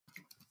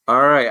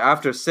All right,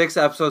 after 6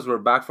 episodes, we're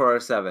back for our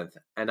 7th.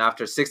 And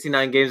after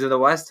 69 games in the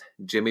West,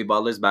 Jimmy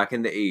Butler's back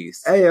in the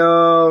East.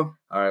 Ayo.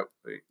 All right,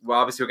 well,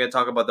 obviously, we're going to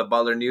talk about the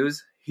Butler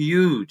news.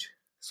 Huge.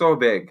 So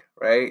big,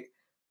 right?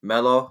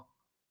 Melo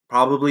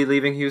probably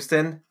leaving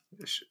Houston.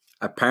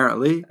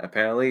 Apparently.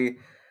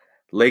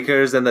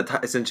 Lakers and the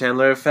Tyson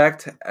Chandler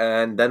effect.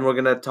 And then we're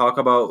going to talk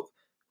about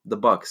the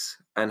Bucks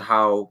and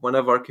how one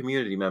of our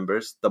community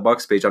members, the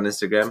Bucks page on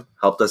Instagram,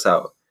 helped us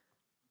out.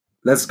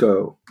 Let's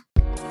go.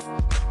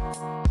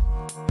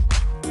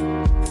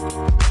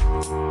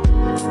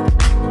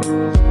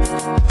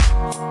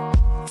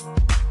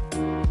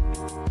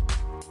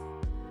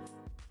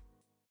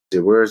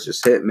 The words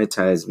just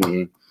hypnotize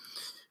me.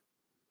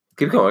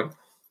 Keep going.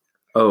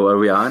 Oh, are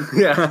we on?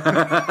 Yeah.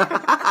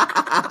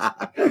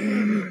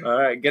 All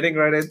right, getting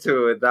right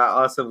into it. That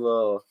awesome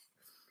little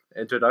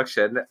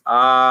introduction.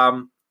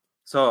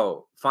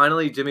 So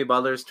finally, Jimmy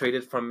Butler's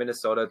traded from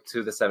Minnesota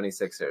to the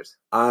 76ers.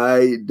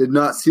 I did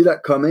not see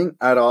that coming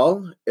at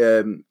all.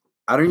 I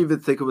don't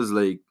even think it was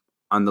like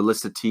on the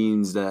list of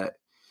teams that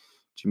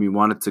Jimmy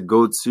wanted to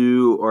go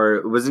to, or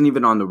it wasn't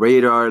even on the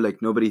radar.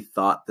 Like nobody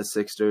thought the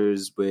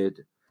Sixers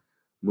would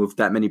move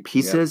that many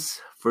pieces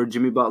for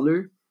Jimmy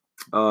Butler.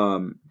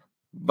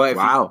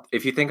 But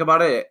if you think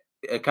about it,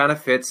 it kind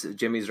of fits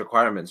Jimmy's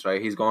requirements,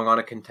 right? He's going on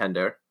a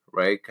contender,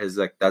 right? Because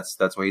like that's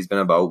what he's been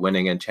about,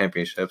 winning in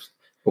championships.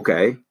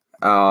 Okay.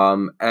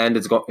 And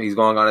he's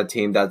going on a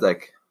team that's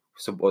like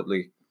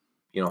supposedly,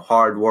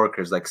 hard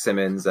workers like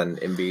Simmons and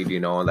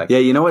Embiid. Yeah,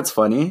 you know what's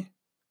funny?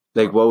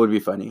 Like, what would be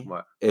funny?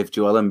 What? If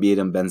Joel Embiid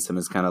and Ben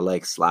Simmons kind of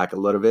like slack a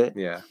little bit.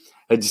 Yeah.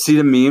 Did you see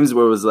the memes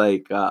where it was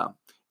like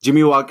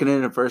Jimmy walking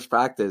in first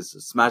practice,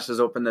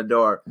 smashes open the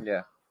door.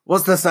 Yeah.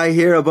 What's this I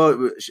hear about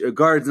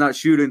guards not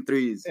shooting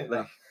threes?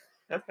 Like,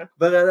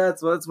 but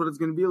that's what it's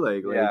going to be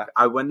like. Yeah.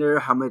 I wonder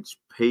how much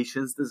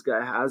patience this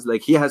guy has.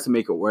 Like, he has to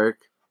make it work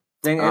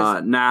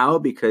now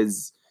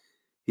because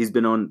he's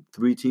been on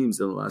 3 teams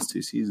in the last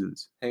 2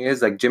 seasons. Thing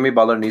is, like, Jimmy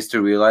Butler needs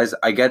to realize,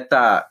 I get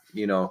that,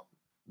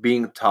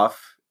 being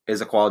tough is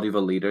a quality of a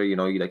leader. You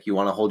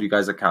want to hold you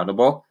guys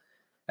accountable.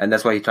 And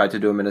that's what he tried to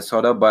do in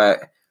Minnesota.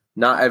 But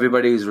not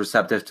everybody is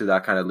receptive to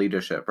that kind of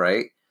leadership,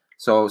 right?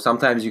 So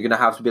sometimes you're going to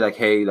have to be like,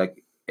 hey,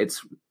 like, it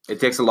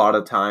takes a lot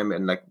of time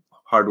and, like,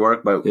 hard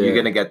work, but you're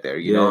going to get there,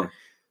 you know?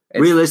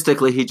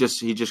 Realistically, he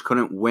just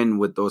couldn't win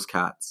with those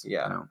cats.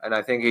 Yeah, and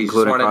I think he just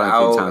wanted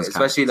out,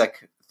 especially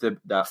like that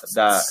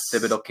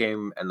Thibodeau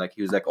came and like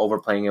he was like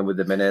overplaying him with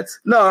the minutes.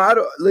 No, I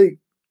don't like.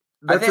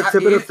 That's a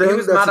Thibodeau thing. He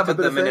was mad about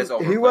the minutes.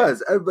 He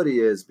was. Everybody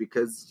is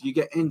because you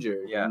get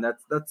injured. Yeah, and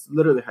that's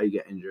literally how you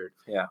get injured.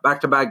 Yeah,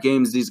 back-to-back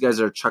games, these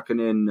guys are chucking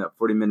in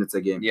 40 minutes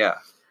a game. Yeah,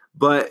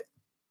 but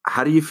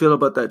how do you feel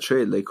about that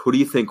trade? Like, who do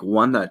you think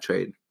won that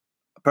trade?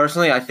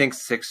 Personally, I think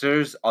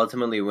Sixers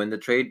ultimately win the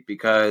trade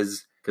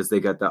because they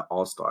got that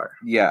all-star.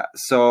 Yeah,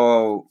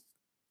 so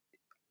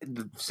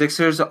the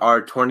Sixers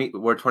were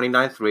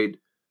 29th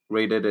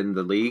rated in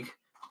the league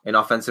in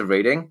offensive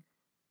rating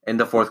in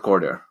the fourth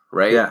quarter,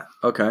 right? Yeah,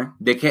 okay.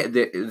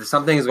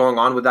 Something is going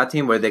on with that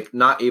team where they're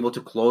not able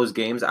to close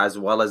games as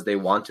well as they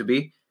want to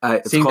be.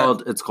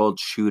 It's called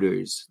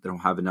shooters. They don't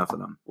have enough of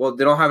them. Well,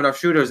 they don't have enough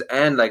shooters,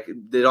 and like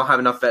they don't have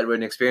enough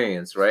veteran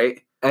experience,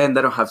 right? And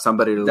they don't have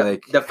somebody to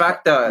the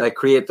fact that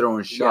create their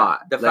own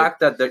shot. The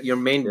fact that your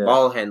main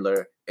ball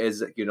handler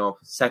is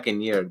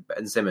second year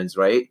Ben Simmons,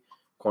 right?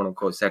 Quote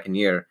unquote second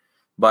year.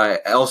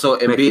 But also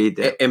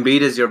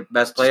Embiid is your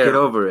best player. Just get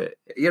over it.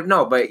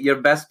 But your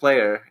best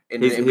player in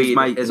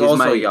Embiid is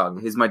also young.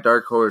 He's my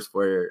dark horse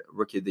for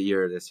Rookie of the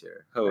Year this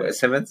year. Who,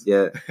 Simmons?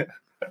 Yeah.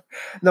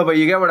 No, but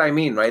you get what I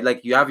mean, right?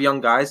 Like you have young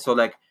guys, so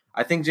like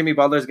I think Jimmy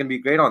Butler is going to be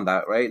great on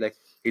that, right? Like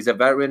he's a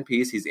veteran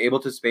piece. He's able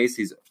to space.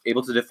 He's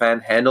able to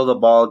defend, handle the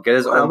ball, get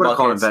his own buckets.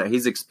 Call him vet.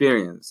 He's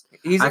experienced.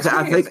 He's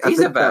experienced. I think he's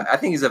a vet. I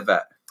think he's a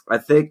vet. I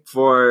think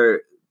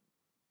for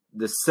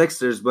the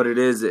Sixers, what it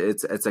is,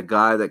 it's a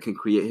guy that can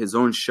create his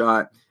own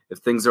shot. If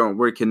things aren't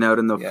working out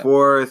in the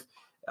fourth,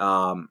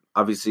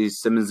 obviously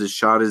Simmons'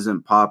 shot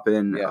isn't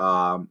popping.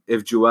 Yeah.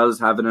 If Joel's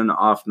having an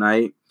off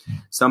night,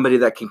 somebody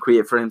that can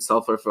create for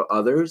himself or for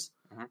others,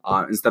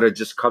 instead of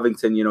just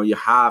Covington. You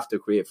have to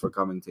create for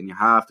Covington. You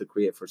have to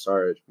create for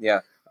Sarge. Yeah.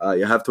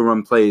 You have to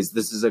run plays.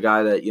 This is a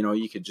guy that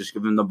you could just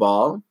give him the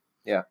ball.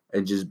 Yeah,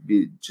 and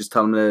just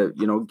tell him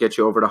to get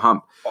you over the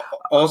hump.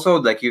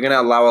 Also, like you're gonna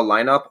allow a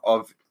lineup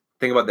of,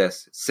 think about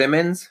this: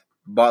 Simmons,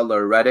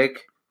 Butler, Redick,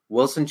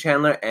 Wilson,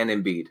 Chandler, and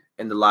Embiid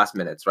in the last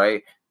minutes,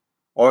 right?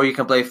 Or you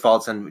can play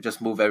Fultz and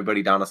just move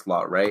everybody down a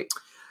slot, right?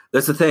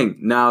 That's the thing.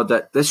 Now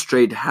that this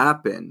trade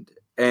happened,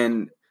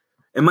 and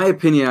in my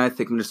opinion, I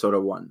think Minnesota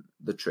won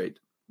the trade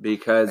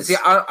because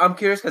I'm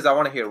curious because I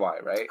want to hear why,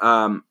 right?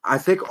 I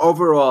think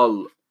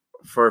overall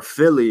for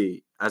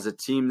Philly as a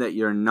team that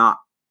you're not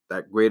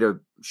that great of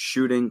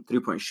shooting,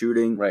 3-point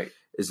shooting, right,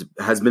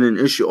 has been an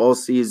issue all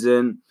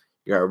season.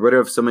 You got rid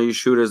of some of your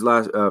shooters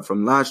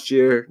from last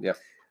year. Yep.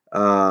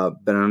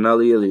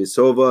 Benanelli,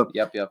 Ilyasova.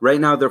 Yep.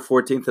 Right now they're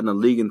 14th in the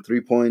league in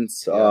 3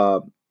 points.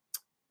 Yep.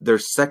 They're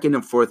second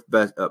and fourth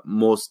best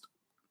most,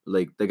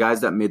 like the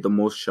guys that made the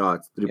most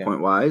shots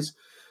 3-point wise.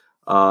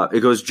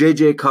 It goes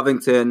JJ,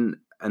 Covington,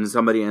 and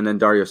somebody, and then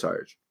Dario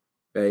Saric.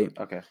 Right?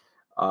 Okay.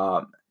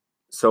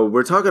 So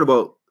we're talking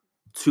about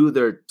two of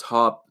their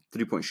top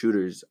 3-point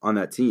shooters on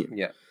that team.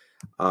 Yeah.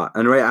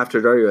 And right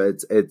after Dario,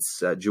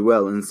 it's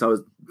Joel. And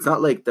so it's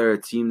not like they're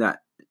a team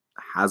that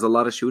has a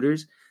lot of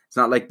shooters. It's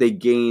not like they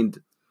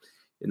gained,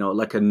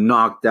 like a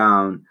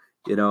knockdown,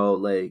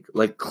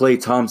 like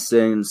Klay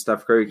Thompson,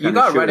 Steph Curry. You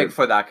got Redick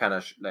for that kind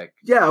of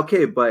Yeah,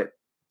 okay, but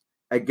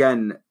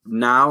again,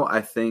 now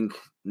I think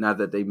now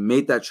that they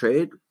made that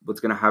trade, what's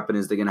going to happen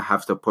is they're going to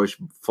have to push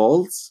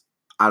Fultz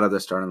out of the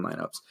starting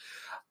lineups.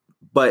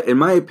 But in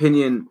my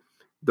opinion,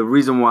 the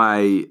reason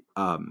why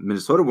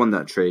Minnesota won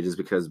that trade is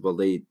because, well,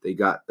 they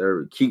got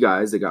their key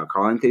guys. They got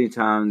Karl-Anthony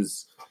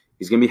Towns.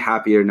 He's gonna be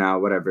happier now.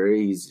 Whatever.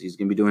 He's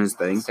gonna be doing his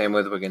thing. Same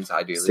with Wiggins,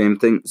 ideally. Same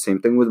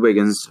thing with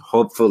Wiggins.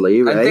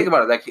 Hopefully, right? And think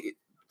about it. Like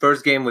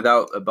first game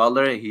without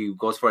Butler, he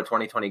goes for a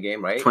 20-20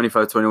 game, right?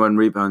 25, 21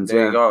 rebounds.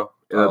 There you go.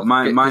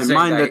 Mind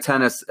the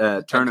tennis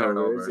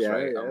turnovers. Yeah,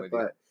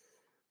 right?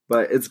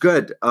 But it's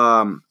good.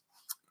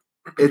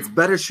 It's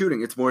better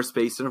shooting. It's more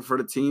spacing for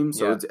the team,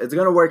 so it's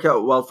gonna work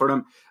out well for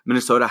them.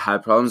 Minnesota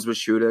had problems with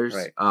shooters.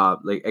 Right.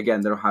 Like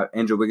again, they don't have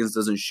Andrew Wiggins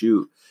doesn't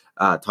shoot.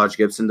 Taj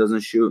Gibson doesn't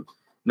shoot.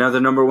 Now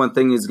the number one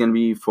thing is gonna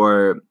be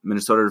for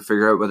Minnesota to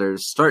figure out whether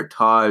to start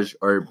Taj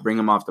or bring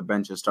him off the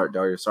bench and start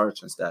Dario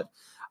Saric instead.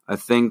 I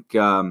think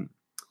Thibodeau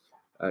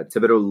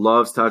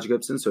loves Taj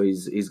Gibson, so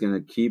he's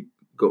gonna keep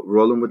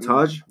rolling with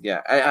Taj. Yeah,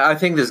 I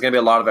think there's gonna be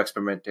a lot of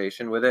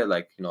experimentation with it,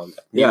 like new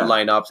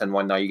lineups and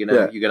whatnot. You're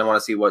gonna want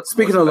to see what.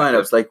 Speaking of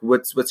lineups, like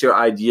what's your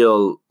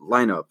ideal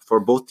lineup for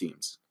both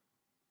teams?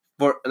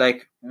 For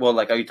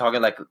are you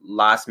talking like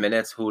last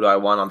minutes? Who do I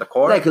want on the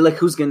court? Like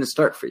who's gonna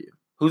start for you?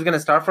 Who's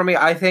gonna start for me?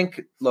 I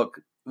think.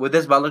 Look, with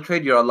this Butler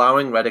trade, you're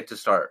allowing Redick to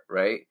start,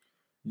 right?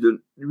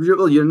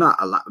 You're not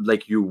allowed.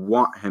 Like you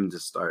want him to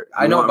start.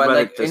 I know, but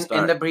like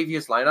in the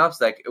previous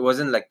lineups, like it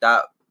wasn't like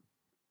that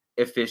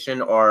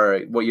efficient,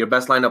 or what your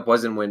best lineup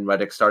wasn't when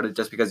Redick started,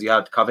 just because you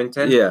had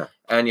Covington,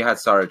 and you had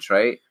Saric,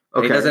 right?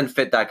 Okay. It doesn't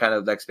fit that kind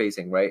of like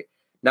spacing, right?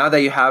 Now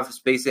that you have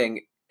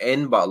spacing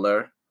in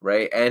Butler,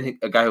 right, and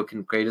a guy who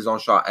can create his own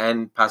shot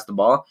and pass the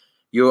ball,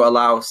 you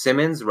allow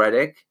Simmons,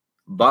 Redick,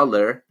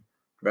 Butler,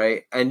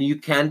 right, and you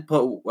can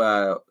put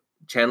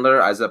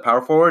Chandler as a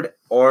power forward,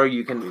 or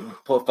you can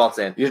put Fultz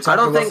in. You're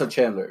talking about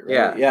Chandler,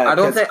 right? Yeah. I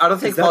don't think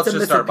Fultz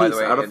should start. By the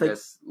way, in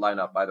this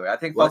lineup. By the way, I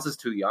think Fultz is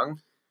too young.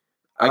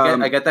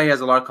 I get that he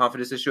has a lot of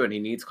confidence issue and he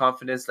needs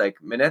confidence,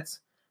 like minutes,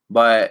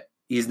 but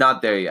he's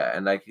not there yet.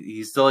 And like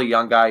he's still a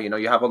young guy.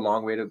 You have a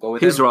long way to go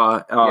with him. He's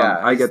raw.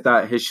 I get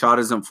that. His shot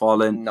isn't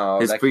falling. No,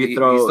 his free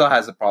throw. He still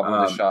has a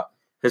problem with his shot.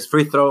 His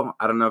free throw.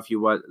 I don't know if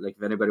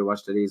if anybody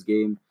watched today's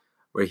game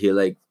where he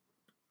like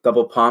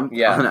double pumped.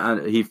 Yeah,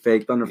 and he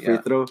faked on the free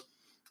throw.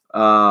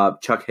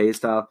 Chuck Hayes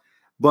style,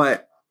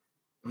 but.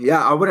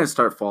 Yeah, I wouldn't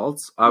start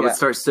Fultz. I would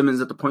start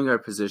Simmons at the point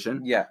guard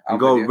position. Yeah, and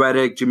go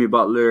Redick, Jimmy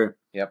Butler,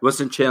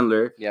 Wilson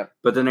Chandler. Yep.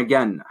 But then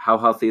again, how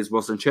healthy is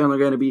Wilson Chandler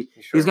going to be?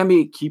 Sure. He's going to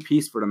be a key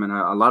piece for them, and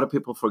a lot of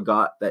people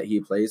forgot that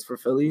he plays for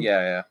Philly.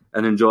 Yeah.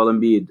 And then Joel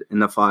Embiid in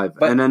the 5,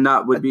 and then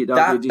that would be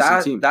a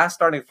decent team. That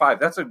starting 5,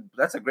 that's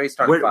a great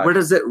starting 5. Where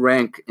does it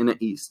rank in the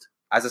East?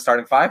 As a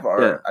starting 5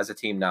 or as a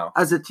team now?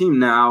 As a team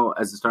now,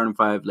 as a starting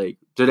 5, like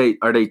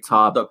are they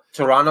top? Look,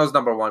 Toronto's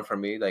number 1 for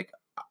me. Like.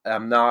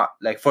 I'm not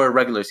like for a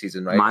regular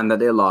season, right? Mind that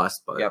they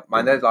lost, but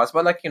mind that they lost,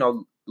 but like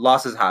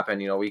losses happen.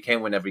 We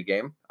can't win every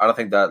game. I don't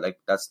think that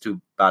that's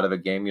too bad of a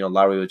game.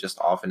 Lowry was just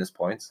off in his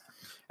points.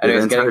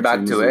 Anyways, getting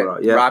back to it,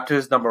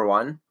 Raptors number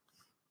 1.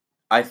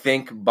 I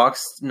think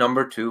Bucks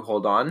number 2.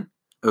 Hold on.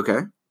 Okay.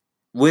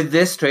 With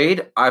this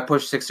trade, I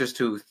push Sixers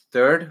to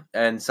 3rd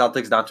and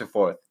Celtics down to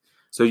 4th.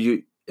 So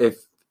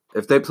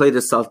if they play the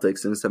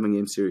Celtics in a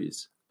 7-game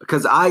series,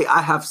 because I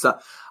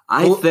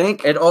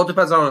think it all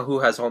depends on who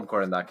has home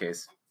court in that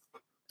case.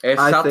 If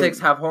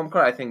Celtics have home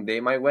court, I think they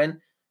might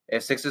win.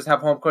 If Sixers have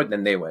home court,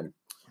 then they win.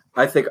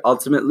 I think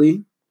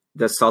ultimately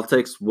the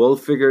Celtics will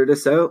figure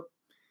this out,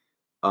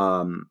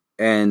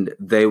 and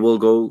they will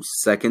go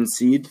 2nd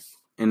seed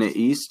in the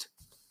East.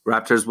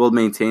 Raptors will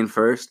maintain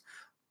 1st.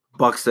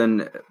 Bucks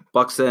and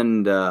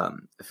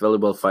Philly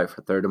will fight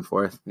for 3rd and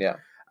 4th. Yeah,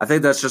 I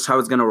think that's just how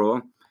it's gonna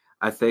roll.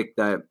 I think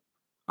that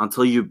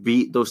until you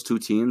beat those two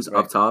teams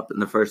up top in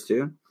the first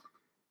 2.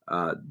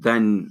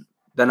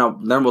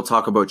 Then we'll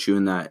talk about you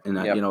in that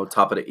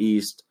top of the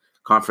East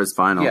conference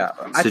final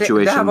situation. I think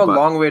they have a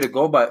long way to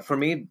go, but for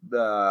me,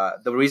 the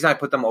reason I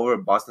put them over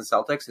Boston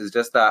Celtics is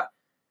just that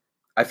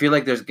I feel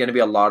like there's going to be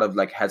a lot of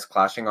like heads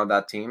clashing on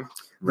that team.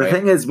 Right? The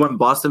thing is, when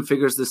Boston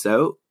figures this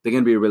out, they're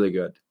going to be really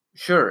good.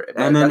 Sure,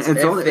 and then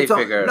they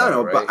figure it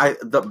out. Right?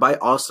 But by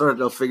All-Star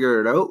they'll figure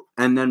it out,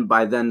 and then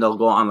by then they'll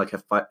go on like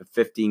a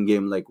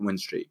 15-game like win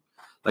streak.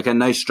 Like a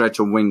nice stretch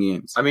of win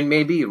games. I mean,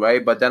 maybe,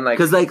 right? But then,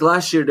 because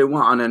last year they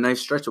went on a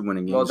nice stretch of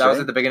winning games. Well, that was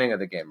at the beginning of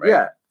the game, right?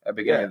 Yeah, at the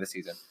beginning of the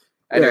season.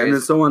 Anyways, and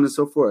then so on and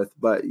so forth.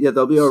 But yeah,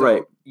 they'll be all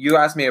right. You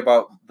asked me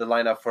about the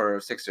lineup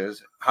for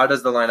Sixers. How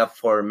does the lineup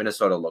for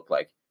Minnesota look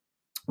like?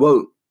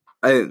 Well,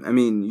 I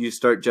mean, you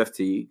start Jeff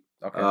Teague.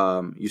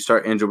 Okay. You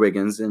start Andrew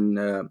Wiggins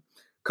and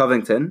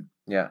Covington.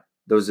 Yeah.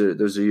 Those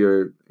are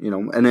your,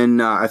 and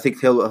then I think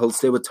he'll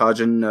stay with Taj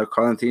and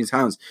Karl-Anthony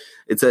Towns.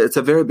 It's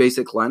a very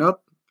basic lineup.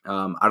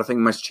 I don't think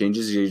much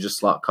changes. You just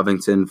slot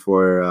Covington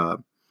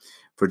for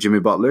Jimmy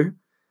Butler,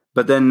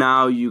 but then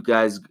now you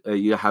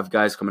have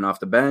guys coming off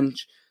the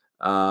bench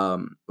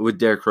with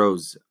Derrick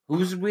Rose.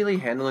 Who's really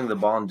handling the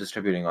ball and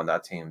distributing on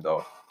that team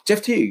though?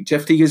 Jeff Teague.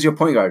 Jeff Teague is your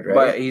point guard, right?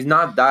 But he's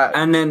not that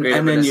great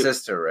of an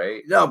assister,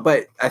 right? No,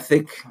 but I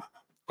think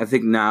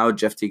now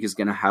Jeff Teague is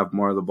going to have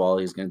more of the ball.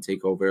 He's going to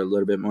take over a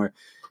little bit more.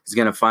 He's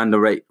going to find the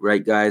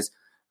right guys.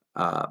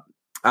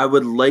 I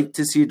would like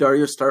to see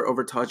Dario start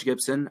over Taj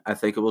Gibson. I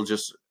think it will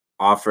just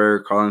offer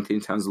Karl-Anthony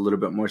Towns a little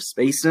bit more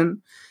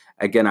spacing.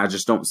 Again, I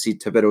just don't see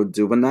Thibodeau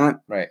doing that.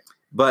 Right.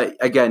 But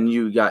again,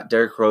 you got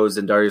Derrick Rose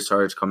and Dario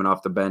Saric coming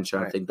off the bench,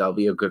 and I think that'll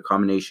be a good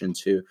combination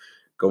too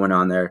going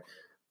on there.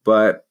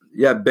 But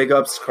yeah, big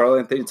ups.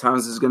 Karl-Anthony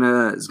Towns is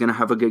gonna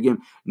have a good game.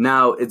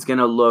 Now it's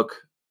gonna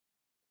look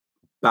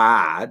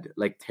bad,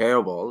 like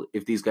terrible,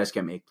 if these guys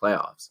can't make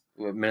playoffs.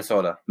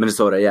 Minnesota,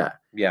 yeah.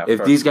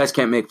 If these guys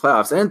can't make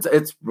playoffs, and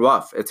it's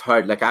rough, it's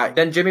hard.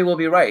 Then Jimmy will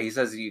be right. He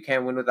says you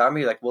can't win without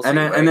me. Like we'll see.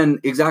 And then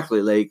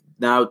exactly, like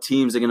now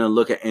teams are gonna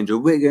look at Andrew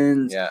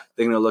Wiggins. Yeah.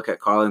 They're gonna look at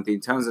Karl-Anthony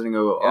Towns and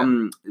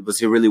go, was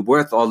he really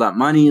worth all that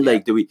money? Yeah.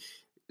 Like, do we?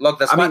 Look,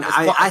 the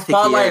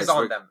spotlight is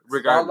on them.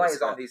 Spotlight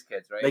is on these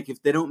kids, right? Like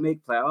if they don't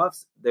make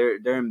playoffs, they're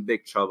in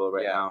big trouble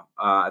right now.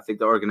 I think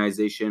the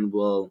organization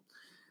will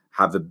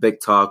have a big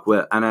talk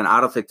with, and then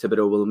I don't think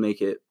Thibodeau will make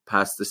it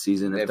past the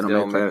season if they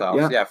don't make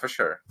playoffs. Yeah, for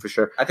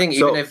sure. I think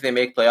even if they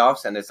make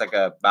playoffs and it's like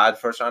a bad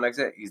first round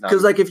exit, he's not.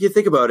 Because like if you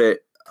think about it,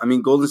 I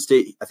mean, Golden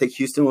State, I think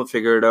Houston will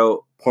figure it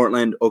out.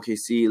 Portland,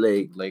 OKC,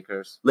 like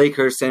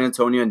Lakers, San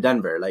Antonio, and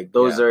Denver. Like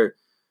those are,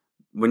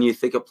 when you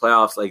think of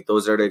playoffs, like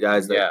those are the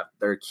guys that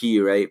are key,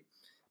 right?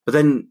 But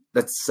then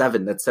that's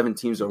seven. That's 7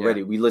 teams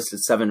already. Yeah. We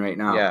listed 7 right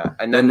now. Yeah,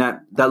 and then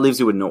that leaves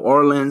you with New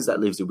Orleans. That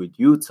leaves you with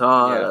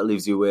Utah. Yeah. That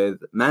leaves you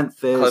with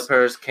Memphis,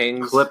 Clippers.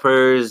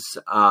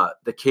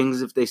 The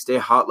Kings, if they stay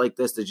hot like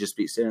this, they just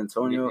beat San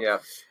Antonio. Yeah.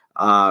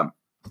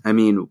 I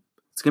mean,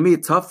 it's gonna be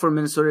tough for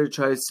Minnesota to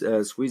try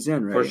to squeeze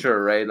in, right? For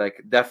sure, right?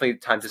 Like definitely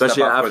time to step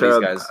up for these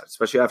guys,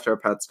 especially after a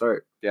bad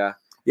start. Yeah.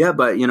 Yeah,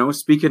 but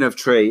speaking of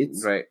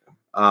trades, right.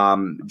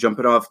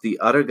 Jumping off the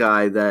other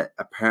guy that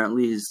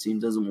apparently his team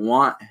doesn't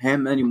want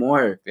him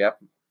anymore. Yep.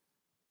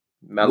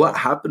 Melo. What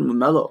happened with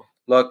Melo?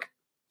 Look,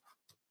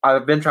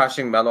 I've been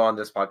trashing Melo on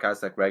this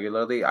podcast like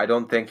regularly. I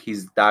don't think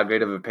he's that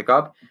great of a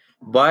pickup,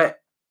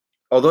 but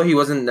although he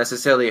wasn't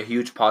necessarily a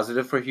huge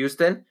positive for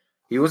Houston,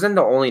 he wasn't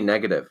the only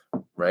negative,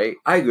 right?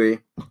 I agree.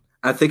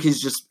 I think he's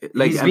just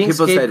like, he's being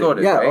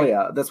scapegoated. Yeah, right? Oh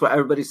yeah, that's what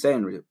everybody's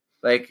saying.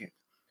 Like,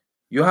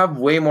 you have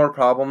way more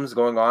problems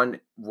going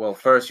on. Well,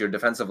 first, your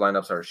defensive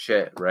lineups are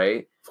shit,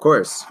 right? Of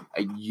course.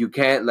 You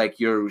can't, like,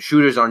 your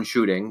shooters aren't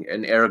shooting.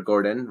 And Eric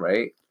Gordon,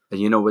 right? And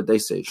you know what they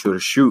say, shoot or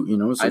shoot,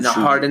 So and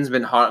Harden's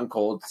been hot and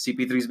cold.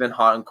 CP3's been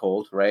hot and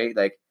cold, right?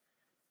 Like,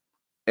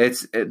 they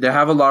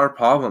have a lot of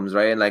problems,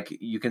 right? And, like,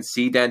 you can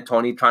see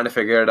D'Antoni trying to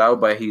figure it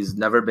out, but he's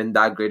never been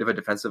that great of a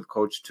defensive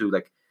coach to,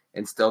 like,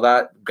 instill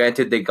that.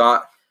 Granted, they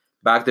got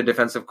back their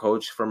defensive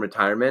coach from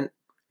retirement.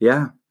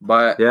 Yeah.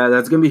 But yeah,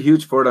 that's gonna be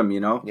huge for them,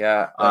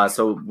 Yeah.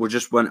 So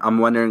I'm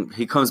wondering,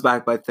 he comes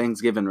back by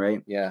Thanksgiving,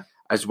 right? Yeah.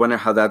 I just wonder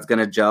how that's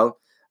gonna gel.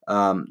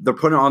 They're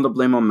putting all the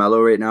blame on Melo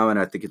right now, and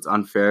I think it's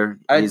unfair.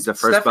 He's the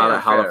first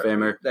ballot Hall of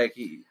Famer. Like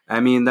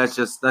that's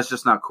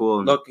just not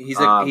cool. Look, he's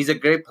a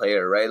great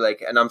player, right?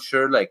 Like, and I'm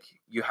sure like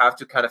you have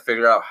to kind of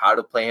figure out how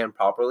to play him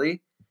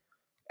properly.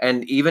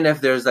 And even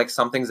if there's like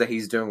some things that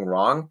he's doing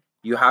wrong,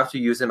 you have to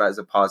use him as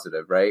a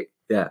positive, right?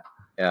 Yeah.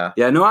 Yeah.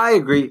 Yeah. No, I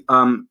agree.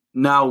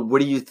 Now, where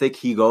do you think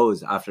he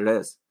goes after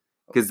this?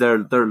 Because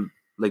they're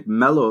like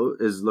Melo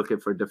is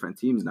looking for different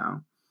teams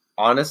now.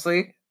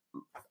 Honestly,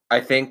 I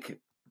think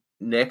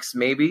Knicks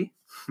maybe.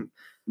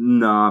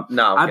 No.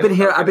 I've been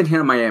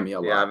hearing Miami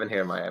a lot. Yeah, I've been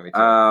hearing Miami too.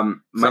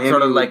 Miami,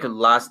 sort of like a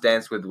last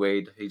dance with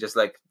Wade. He just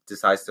like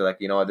decides to like,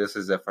 this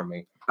is it for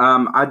me.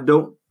 I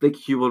don't think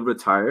he will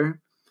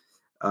retire.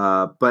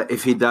 But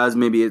if he does,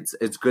 maybe it's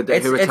good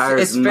that he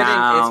retires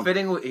now. It's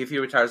fitting if he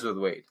retires with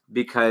Wade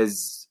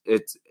because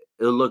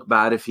it'll look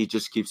bad if he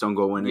just keeps on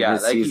going and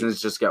his seasons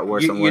just get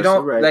worse and worse. You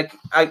don't right?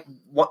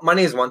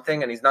 money is one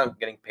thing, and he's not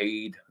getting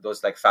paid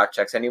those like fat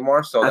checks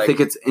anymore. So I think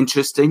it's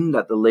interesting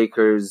that the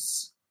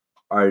Lakers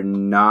are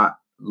not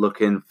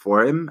looking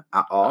for him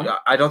at all.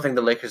 I don't think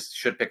the Lakers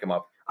should pick him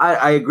up.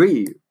 I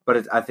agree,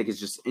 but I think it's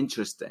just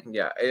interesting.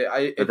 Yeah,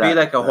 it'd be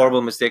like a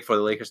horrible mistake for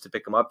the Lakers to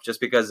pick him up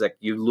just because like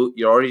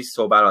you're already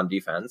so bad on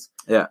defense.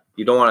 Yeah,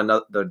 you don't want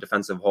another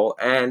defensive hole,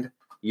 and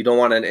you don't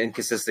want an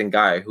inconsistent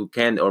guy who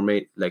can or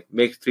make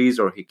threes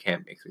or he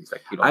can't make threes.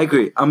 Like I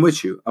agree. I'm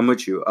with you.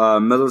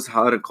 Melo's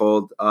hot and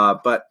cold.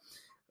 But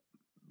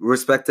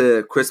respect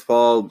to Chris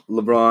Paul,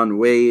 LeBron,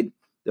 Wade.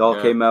 They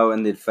all came out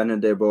and they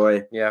defended their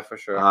boy. Yeah, for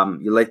sure.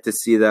 You like to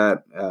see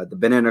that. The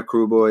Banana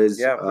Crew boys.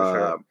 Yeah, for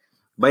sure.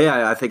 But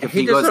yeah, I think if he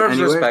he goes deserves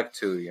anywhere, respect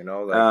too.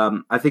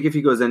 Like, I think if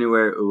he goes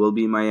anywhere, it will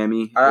be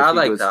Miami. I If he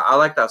like goes- that. I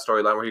like that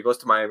storyline where he goes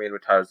to Miami and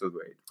retires with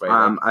Wade.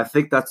 Right. Like, I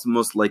think that's the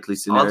most likely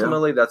scenario.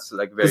 ultimately, that's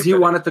like very Because he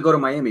fitting. wanted to go to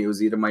Miami. It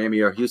was either Miami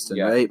or Houston,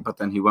 Yeah. right? But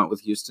then he went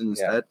with Houston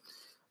instead.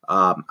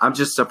 I'm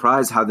just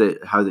surprised how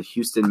the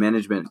Houston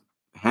management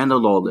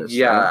handled all this.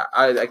 Yeah,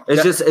 right?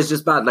 It's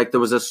just bad. Like there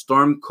was a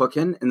storm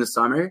cooking in the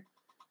summer,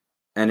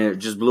 and it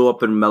just blew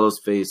up in Melo's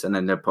face, and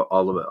then they put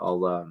all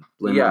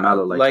blame on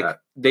Melo like that.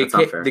 That's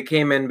unfair. They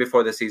came in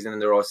before the season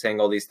and they're all saying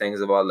all these things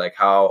about like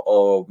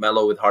how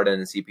Melo with Harden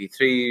and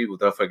CP3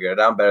 they'll figure it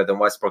out better than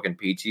Westbrook and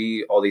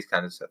PG, all these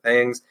kinds of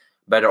things,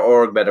 better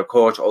org, better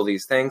coach, all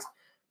these things.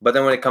 But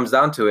then when it comes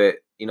down to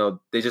it,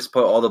 they just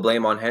put all the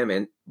blame on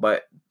him,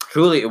 but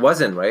truly it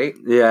wasn't, right?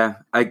 Yeah.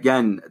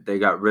 Again, they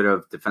got rid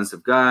of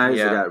defensive guys.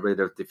 Yeah. They got rid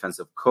of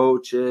defensive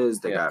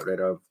coaches. They got rid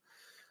of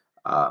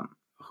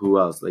who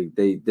else? Like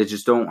they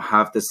just don't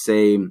have the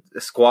same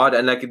squad,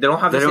 and like they don't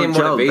have the same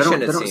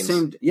motivation. It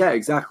seems. Yeah,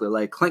 exactly.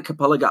 Like Clint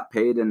Capella got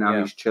paid, and now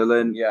he's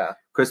chilling. Yeah,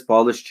 Chris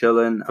Paul is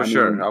chilling. For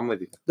sure, I'm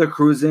with you. They're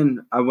cruising.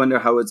 I wonder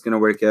how it's gonna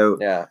work out.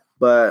 Yeah,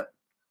 but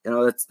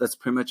that's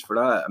pretty much for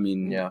that. I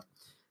mean, yeah.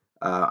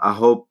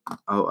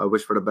 I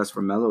wish for the best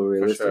for Melo.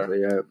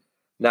 Realistically, yeah.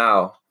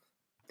 Now,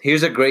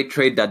 here's a great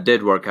trade that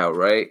did work out,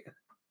 right?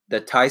 The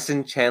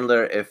Tyson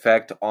Chandler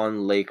effect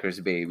on Lakers,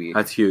 baby.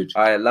 That's huge.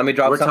 All right, let me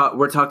drop some.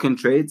 We're talking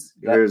trades.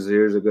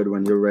 Here's a good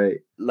one. You're right.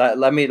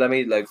 Let me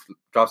like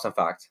drop some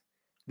facts.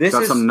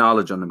 Got some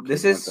knowledge on them.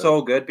 This is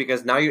so good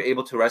because now you're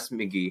able to rest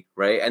McGee,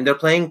 right? And they're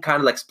playing kind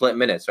of like split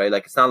minutes, right?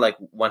 Like it's not like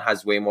one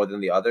has way more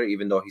than the other,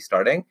 even though he's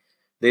starting.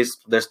 They're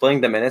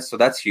splitting the minutes, so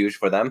that's huge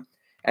for them.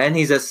 And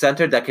he's a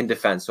center that can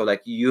defend. So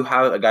like you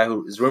have a guy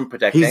who is rim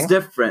protecting. He's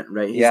different,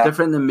 right? He's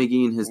different than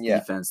McGee in his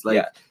defense.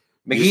 Like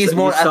McGee's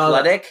more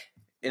athletic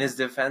in his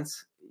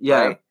defense. Yeah,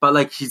 right? but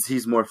like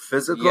he's more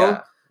physical.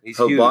 Yeah,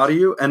 he'll huge. body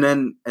you, and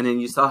then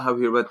you saw how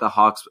he with the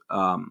Hawks.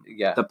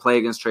 The play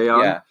against Trae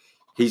Young. Yeah,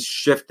 he's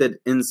shifted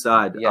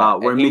inside. Yeah,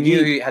 where he McGee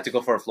knew he had to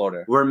go for a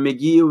floater. Where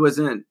McGee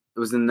wasn't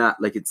that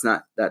like it's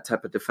not that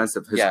type of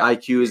defensive. His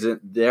IQ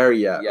isn't there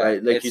yet,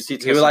 right? Like you see,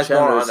 he relies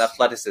more on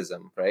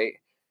athleticism, right?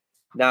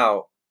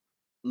 Now,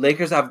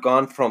 Lakers have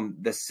gone from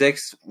the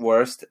 6th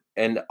worst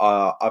in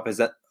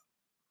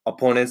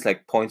opponents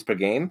like points per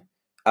game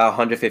at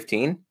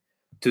 115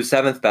 to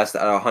 7th best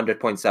at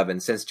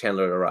 100.7 since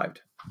Chandler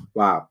arrived.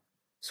 Wow.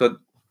 So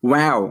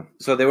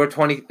they were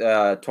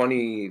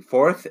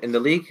 24th in the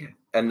league,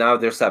 and now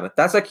they're 7th.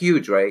 That's like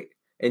huge, right?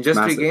 In just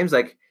Massive. 3 games,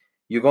 like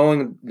you're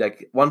going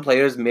like one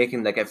player is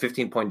making like a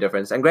 15-point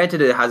difference. And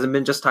granted, it hasn't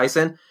been just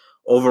Tyson.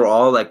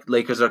 Overall, like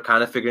Lakers are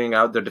kind of figuring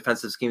out their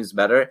defensive schemes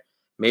better.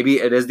 Maybe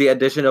it is the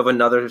addition of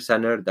another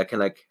center that can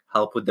like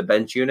help with the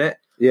bench unit.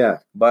 Yeah.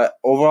 But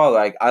overall,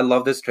 like I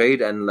love this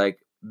trade and like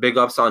big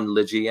ups on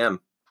the GM.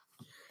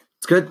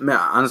 It's good, man.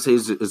 Honestly,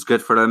 it's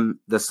good for them.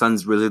 The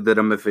Suns really did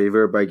them a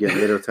favor by getting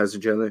rid of Tyson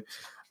Chandler.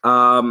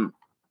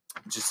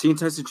 Just seeing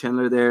Tyson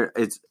Chandler there,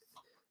 it's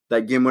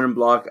that game-winning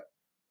block.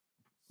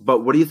 But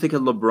what do you think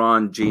of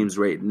LeBron James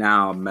right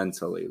now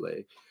mentally?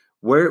 Like,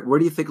 where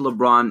do you think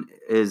LeBron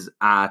is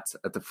at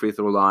the free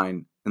throw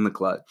line in the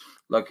clutch?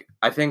 Look,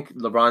 I think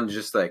LeBron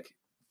just like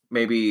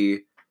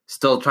maybe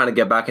still trying to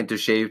get back into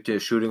shape to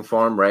shooting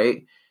form,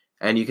 right?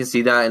 And you can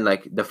see that in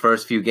like the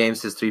first few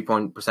games, his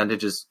 3-point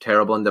percentage is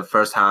terrible in the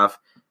first half,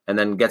 and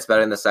then gets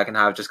better in the second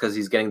half just because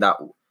he's getting that,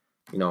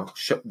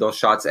 those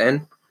shots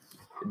in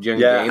during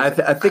games.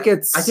 I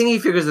think he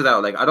figures it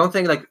out. Like I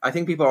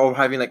think people are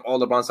having like all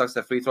LeBron sucks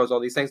at free throws, all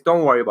these things.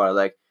 Don't worry about it.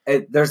 Like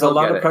there's a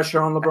lot of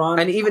pressure on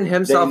LeBron, and even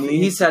himself,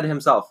 he said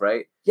himself,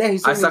 right? Yeah, he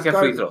said I suck at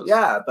free throws.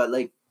 Yeah, but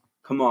like,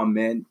 come on,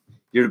 man,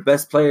 you're the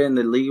best player in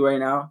the league right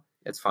now.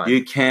 It's fine.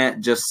 You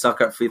can't just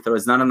suck at free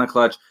throws. Not in the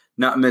clutch.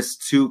 Not miss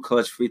 2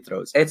 clutch free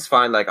throws. It's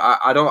fine. Like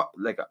I don't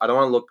want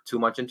to look too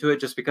much into it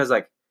just because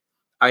like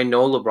I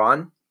know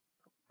LeBron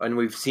and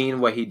we've seen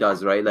what he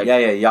does, right? Like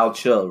y'all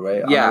chill,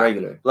 right? Yeah, on the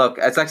regular. Look,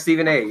 it's like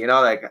Stephen A.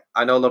 Like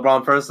I know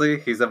LeBron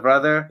personally. He's a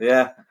brother.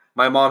 Yeah.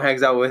 My mom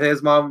hangs out with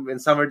his mom in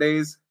summer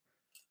days.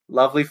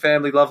 Lovely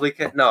family, lovely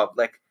kid. No,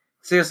 like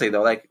seriously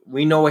though, like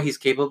we know what he's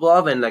capable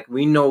of, and like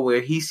we know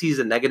where he sees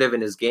a negative in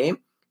his game.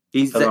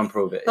 He'll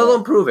improve it. He'll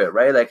improve it,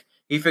 right? Like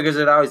he figures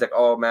it out. He's like,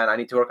 oh man, I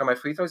need to work on my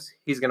free throws.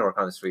 He's gonna work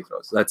on his free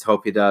throws. Let's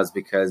hope he does,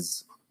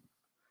 because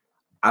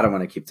I don't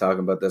want to keep talking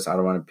about this. I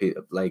don't want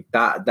to like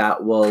that.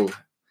 That will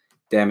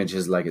damage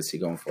his legacy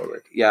going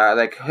forward. Yeah,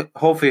 like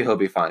hopefully he'll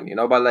be fine.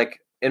 But like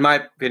in my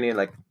opinion,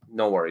 like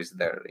no worries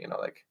there.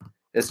 Like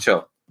it's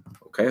chill.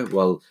 Okay,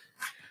 well.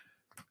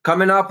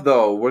 Coming up,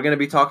 though, we're going to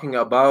be talking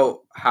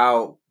about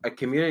how a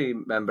community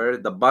member,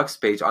 the Bucks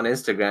page on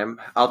Instagram,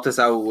 helped us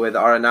out with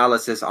our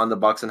analysis on the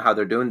Bucks and how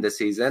they're doing this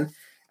season.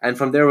 And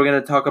from there, we're going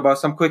to talk about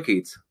some quick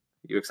eats.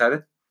 You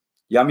excited?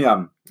 Yum,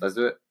 yum. Let's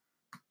do it.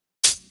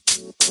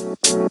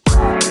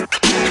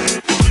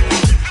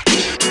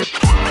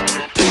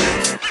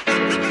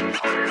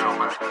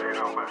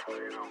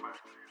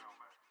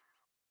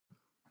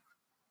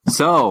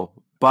 So,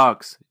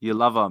 Bucks, you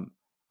love them.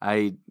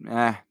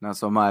 Not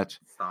so much.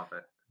 Stop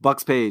it.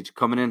 Bucks page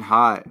coming in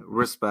hot.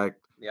 Respect.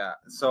 Yeah.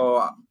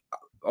 So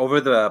over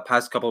the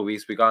past couple of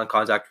weeks, we got in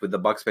contact with the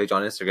Bucks page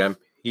on Instagram.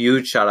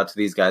 Huge shout out to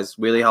these guys.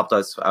 Really helped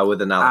us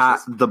with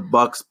analysis. At the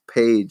Bucks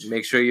page.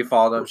 Make sure you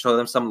follow them. Show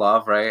them some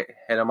love, right?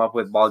 Hit them up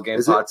with Ball Game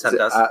Is Pod. it Send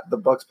us. at the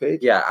Bucks page?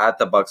 Yeah, at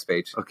the Bucks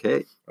page.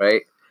 Okay.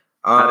 Right.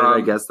 How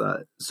did I guess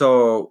that?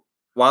 So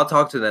while I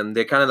talked to them,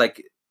 they kind of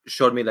like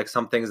showed me like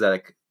some things that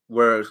like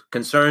were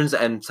concerns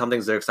and some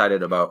things they're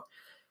excited about.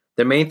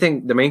 The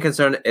main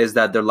concern is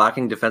that they're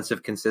lacking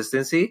defensive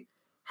consistency.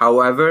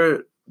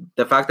 However,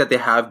 the fact that they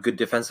have good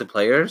defensive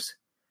players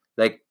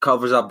like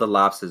covers up the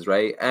lapses,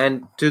 right?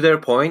 And to their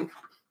point,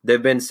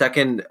 they've been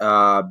second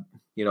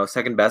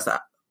best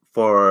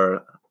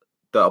for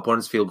the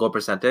opponent's field goal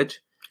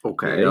percentage.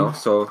 Okay.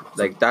 So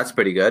like that's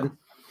pretty good.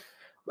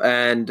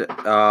 And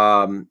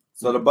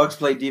so the Bucks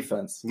play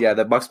defense. Yeah,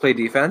 the Bucks play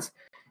defense,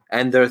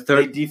 and their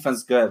Play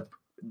defense good.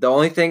 The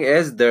only thing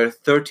is they're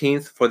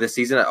 13th for the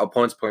season at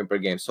opponent's point per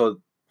game. So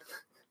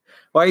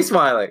why are you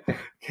smiling?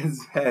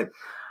 Because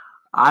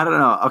I don't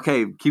know.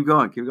 Okay, keep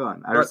going.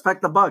 I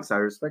respect the Bucks. I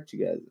respect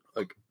you guys.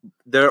 Like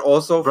they're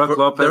also Brook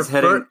Lopez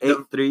hitting 8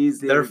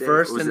 threes. They're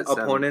first in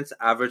opponent's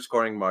average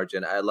scoring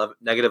margin at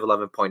negative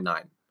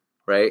 11.9.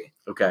 Right?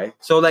 Okay.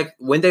 So like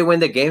when they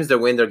win the games, they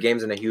win their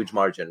games in a huge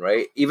margin,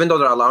 right? Even though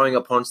they're allowing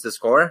opponents to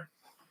score.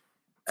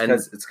 And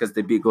it's because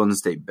they beat Golden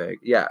State big.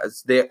 Yeah,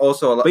 they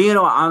also. But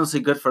honestly,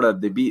 good for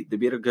them. They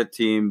beat a good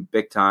team,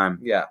 big time.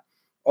 Yeah.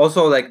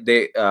 Also, like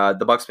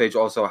the Bucks page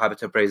also happy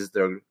to praise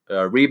their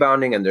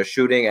rebounding and their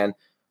shooting and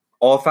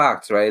all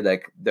facts, right?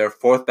 Like they're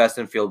fourth best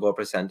in field goal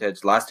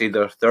percentage. Last year,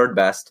 they're third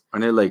best.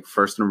 Aren't they like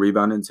first in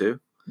rebounding too?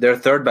 They're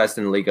third best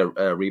in the league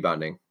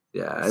rebounding.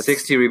 Yeah,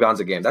 60 rebounds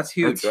a game. That's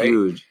huge. That's right?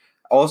 huge.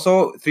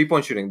 Also,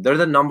 3-point shooting. They're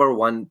the number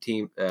one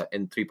team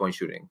in 3-point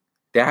shooting.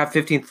 They have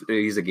 15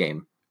 threes a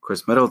game.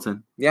 Chris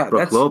Middleton. Yeah,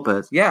 Brook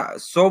Lopez. Yeah,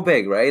 so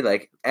big, right?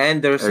 Like,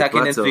 and they're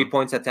second in 3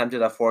 points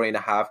attempted at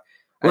 4.5.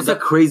 What's the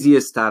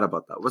craziest stat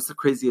about that? What's the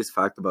craziest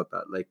fact about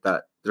that? Like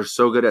that they're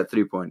so good at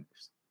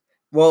 3-pointers.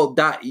 Well,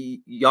 that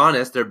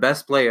Giannis, their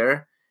best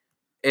player,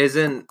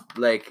 isn't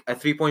like a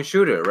 3-point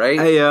shooter, right?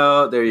 Hey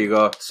yo, there you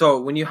go. So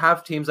when you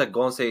have teams like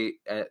Golden State,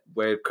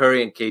 where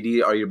Curry and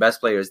KD are your best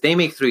players, they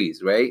make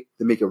threes, right?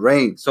 They make it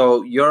rain.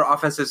 So your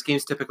offensive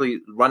schemes typically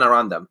run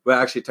around them. Well,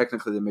 actually,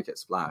 technically, they make it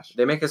splash.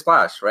 They make a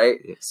splash, right?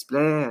 Yeah,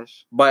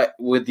 splash. But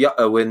with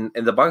when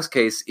in the Bucks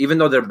case, even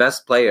though their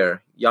best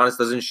player Giannis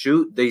doesn't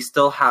shoot, they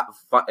still have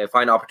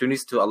find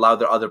opportunities to allow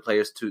their other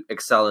players to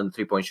excel in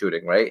 3-point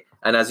shooting, right?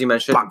 And as you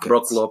mentioned, Buckets.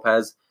 Brook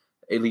Lopez.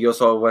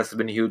 Ilyasova has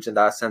been huge in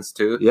that sense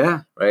too.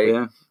 Yeah.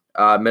 Right.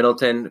 Yeah.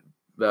 Middleton,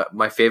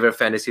 my favorite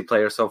fantasy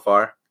player so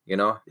far.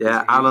 Yeah.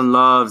 Alan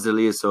loves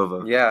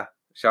Ilyasova. Yeah.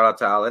 Shout out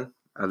to Alan.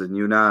 Alan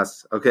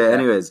Younas. Okay. Yeah.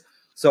 Anyways,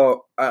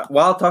 so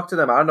while I talk to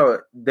them, I don't know.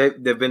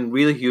 They've been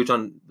really huge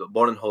on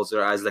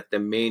Budenholzer as like the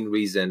main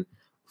reason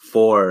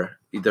for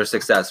their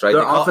success. Right.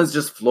 Their offense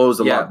just flows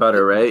a lot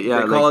better. Right.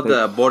 Yeah. They call it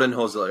the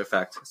Budenholzer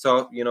effect.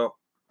 So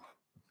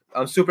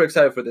I'm super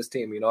excited for this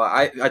team.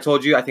 I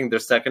told you I think they're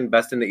second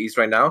best in the East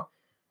right now.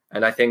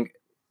 And I think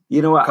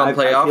what? Come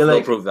playoff,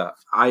 they'll prove that.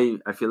 I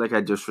feel like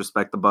I just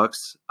respect the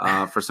Bucks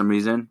for some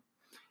reason.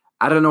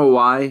 I don't know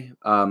why.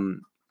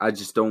 I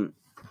just don't.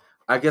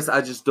 I guess I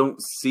just don't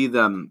see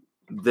them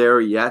there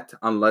yet,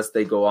 unless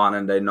they go on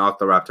and they knock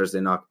the Raptors, they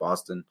knock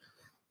Boston.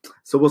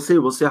 So we'll see.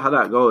 We'll see how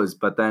that goes.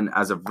 But then,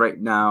 as of right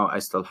now, I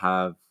still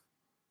have.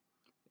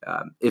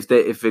 If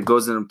it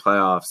goes into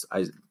playoffs,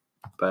 I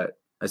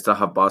still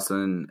have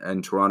Boston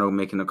and Toronto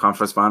making the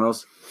conference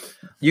finals.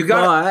 You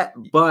got,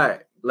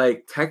 but.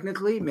 Like,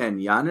 technically, man,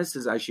 Giannis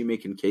is actually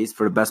making case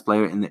for the best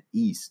player in the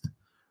East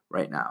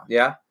right now.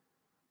 Yeah?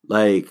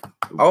 Like...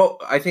 Oh,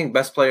 I think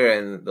best player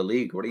in the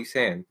league. What are you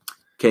saying?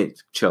 Okay,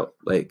 chill.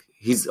 Like,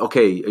 he's...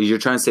 Okay, you're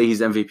trying to say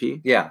he's MVP?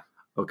 Yeah.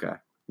 Okay.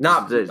 He's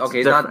not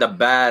the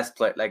best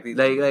player. Like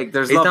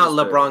there's he's not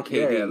LeBron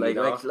KD.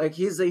 Yeah, like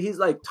he's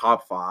like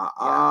top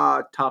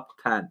 5. Top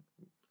 10.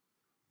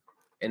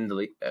 In the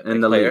league?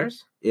 In the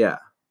players? League. Yeah.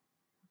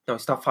 No,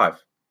 he's top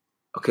 5.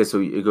 Okay, so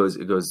it goes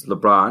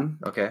LeBron.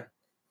 Okay.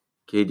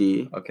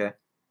 KD. Okay.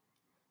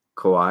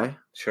 Kawhi.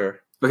 Sure.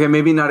 Okay,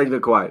 maybe not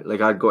even Kawhi.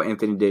 Like, I'd go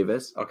Anthony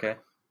Davis. Okay.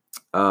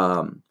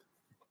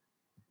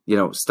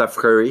 Steph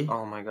Curry.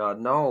 Oh, my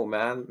God. No,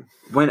 man.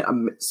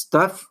 When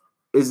Steph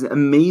is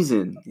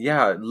amazing.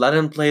 Yeah, let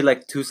him play,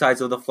 like, 2 sides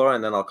of the floor,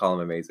 and then I'll call him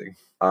amazing.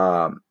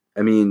 I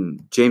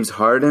mean, James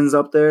Harden's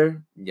up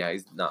there. Yeah,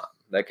 he's not.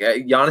 Like,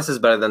 Giannis is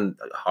better than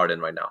Harden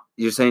right now.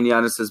 You're saying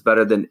Giannis is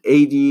better than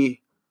AD,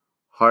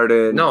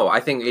 Harden? No, I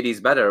think AD's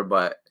better,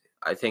 but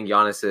I think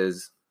Giannis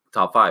is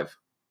top 5.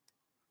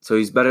 So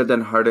he's better than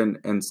Harden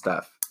and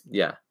Steph.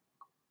 Yeah.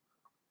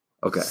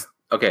 Okay.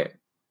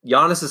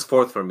 Giannis is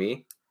 4th for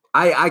me.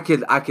 I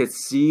could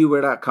see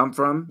where that come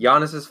from.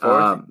 Giannis is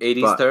 4th,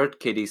 AD's 3rd,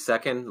 KD's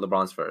 2nd,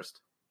 LeBron's 1st.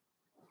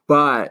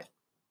 But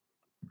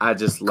I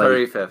just like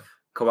Curry 5th,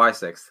 Kawhi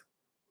 6th.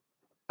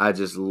 I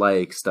just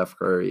like Steph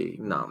Curry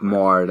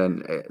more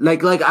than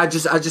like I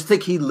just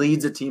think he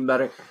leads a team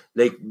better.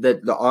 Like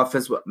the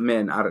offense,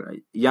 man, I don't know.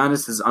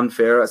 Giannis is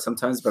unfair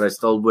sometimes, but I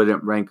still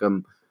wouldn't rank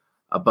him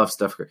above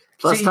Steph Curry.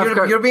 Plus, See,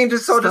 you're being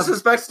just so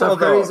disrespectful. Steph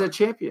Curry's a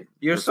champion.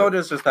 You're so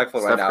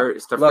disrespectful right now.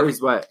 Steph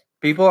Curry's what?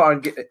 People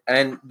are,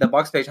 and the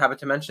Bucks page happened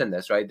to mention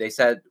this, right? They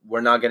said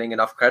we're not getting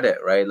enough credit,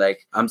 right?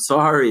 Like, I'm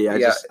sorry,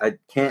 I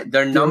can't.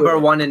 They're number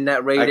one in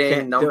net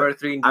rating, number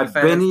 3 in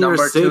defense,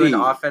 number 2 in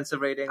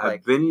offensive rating.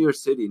 I've been in your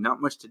city.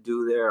 Not much to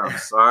do there. I'm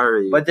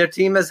sorry, but their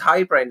team is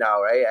hype right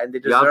now, right? And they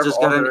deserve y'all just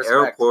all got an respect.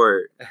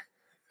 airport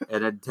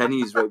and a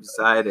Denny's right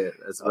beside it.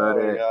 That's about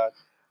it. God.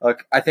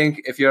 Look, I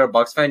think if you're a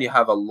Bucks fan, you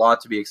have a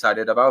lot to be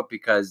excited about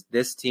because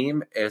this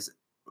team is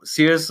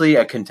seriously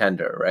a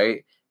contender,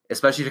 right?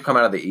 Especially to come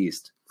out of the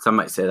East. Some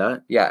might say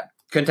that. Yeah.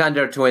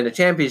 Contender to win the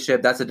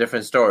championship, that's a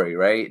different story,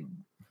 right?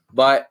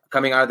 But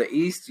coming out of the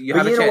East, you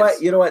have a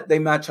chance. You know what? They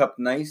match up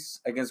nice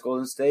against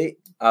Golden State.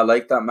 I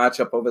like that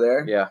matchup over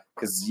there. Yeah.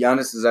 Because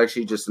Giannis is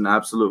actually just an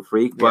absolute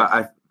freak.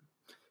 But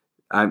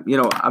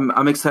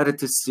I'm excited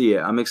to see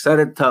it. I'm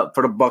excited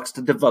for the Bucks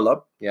to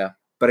develop. Yeah.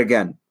 But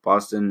again,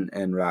 Boston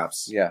and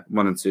Raps. Yeah.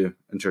 1 and 2,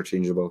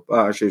 interchangeable.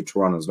 Actually,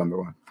 Toronto's number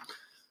 1.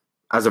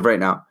 As of right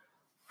now.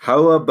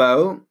 How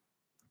about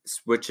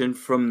switching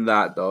from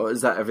that, though?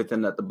 Is that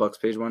everything that the Bucks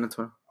page wanted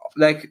to?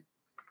 Like,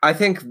 I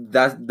think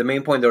that the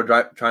main point they're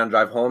trying to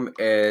drive home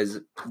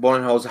is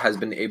Budenholzer has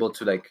been able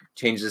to, like,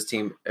 change this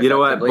team effectively. You know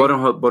what?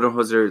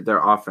 Budenholzer, their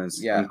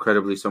offense,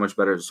 incredibly so much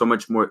better. So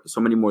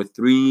many more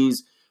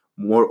threes,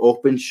 more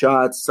open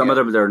shots. Some of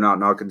them they're not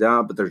knocking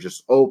down, but they're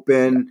just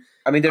open.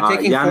 I mean, they're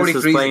taking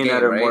 43 playing a game,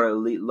 at a right? more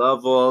elite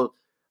level.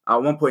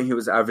 At one point, he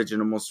was averaging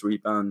the most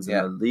rebounds in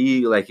the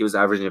league. Like, he was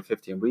averaging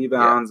 15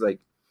 rebounds. Like,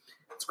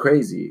 it's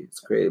crazy.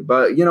 It's crazy.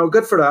 But,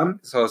 good for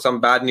them. So,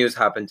 some bad news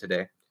happened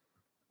today.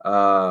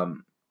 I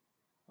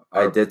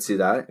did see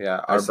that.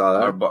 Yeah, I saw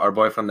that. Our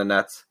boy from the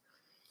Nets.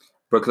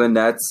 Brooklyn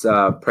Nets,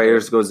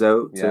 prayers goes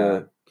out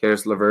to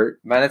Karis LeVert.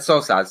 Man, it's so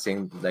sad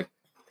seeing, like,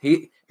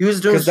 he was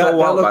doing so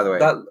well, by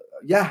the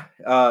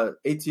way.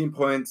 18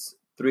 points,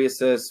 3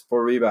 assists,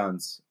 4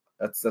 rebounds.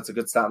 That's a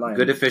good stat line.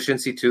 Good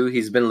efficiency too.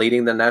 He's been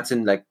leading the Nets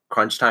in like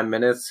crunch time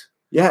minutes.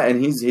 Yeah, and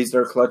he's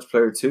their clutch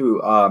player too.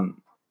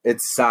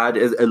 It's sad.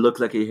 It looked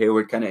like a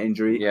Hayward kind of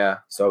injury. Yeah.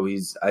 So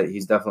he's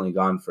definitely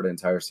gone for the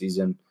entire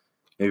season.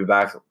 Maybe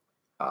back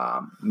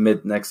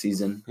mid next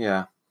season.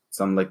 Yeah.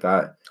 Something like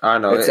that. I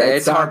don't know.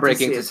 It's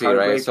heartbreaking to see,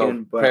 right?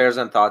 So prayers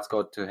and thoughts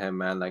go to him,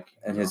 man. Like,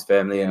 and his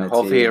family and the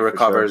hopefully team, he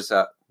recovers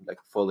like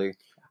fully.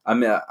 I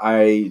mean,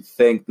 I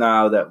think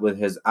now that with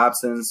his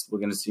absence, we're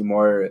going to see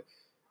more.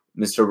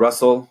 Mr.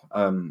 Russell,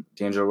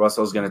 D'Angelo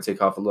Russell is going to take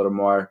off a little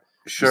more.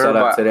 Sure,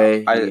 but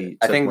today. I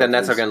think the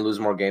Nets are going to lose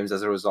more games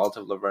as a result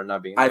of LeVert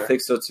not being there. I think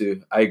so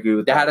too. I agree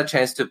with that. They had a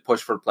chance to push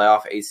for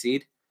playoff 8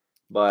 seed,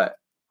 but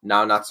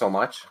now not so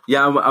much.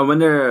 Yeah, I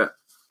wonder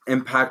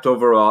impact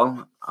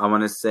overall. I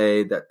want to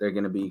say that they're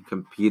going to be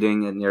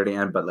competing near the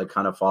end, but like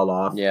kind of fall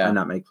off and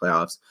not make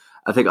playoffs.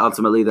 I think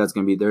ultimately that's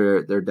going to be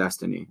their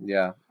destiny.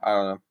 Yeah, I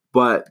don't know.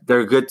 But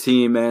they're a good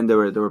team, man. They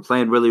were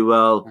playing really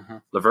well. Mm-hmm.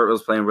 LeVert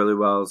was playing really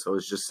well, so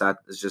it's just sad.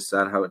 It's just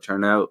sad how it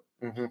turned out.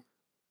 Mm-hmm.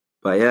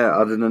 But yeah,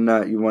 other than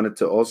that, you wanted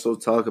to also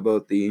talk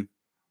about the.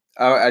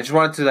 I just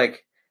wanted to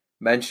like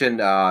mention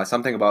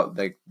something about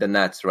like the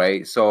Nets,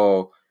 right?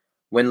 So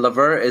when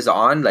LeVert is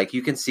on, like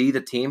you can see the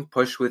team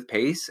push with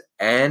pace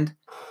and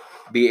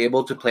be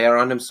able to play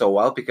around him so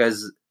well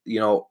because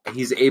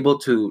he's able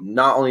to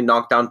not only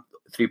knock down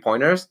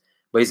 3-pointers.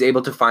 But he's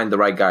able to find the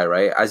right guy,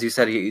 right? As you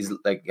said, he's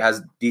like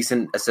has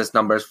decent assist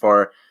numbers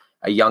for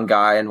a young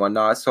guy and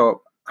whatnot.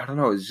 So I don't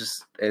know.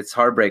 It's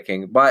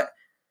heartbreaking. But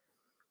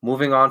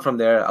moving on from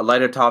there, a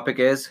lighter topic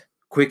is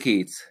Quick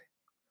Eats.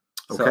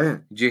 Okay. So,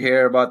 did you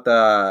hear about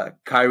the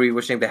Kyrie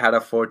wishing they had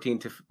a 14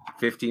 to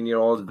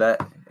 15-year-old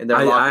vet in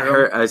their locker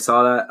room? I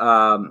saw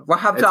that. What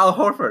happened to Al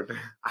Horford?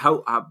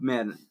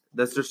 Man,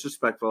 that's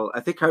disrespectful. I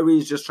think Kyrie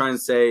is just trying to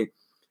say.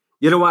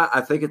 You know what? I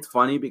think it's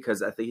funny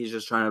because I think he's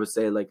just trying to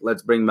say, like,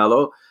 let's bring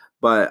Melo.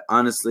 But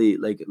honestly,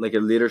 like a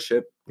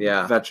leadership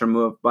veteran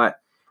move. But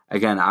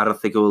again, I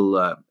don't think it will.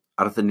 I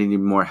don't think they need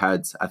more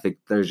heads. I think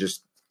they're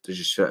just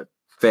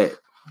fit.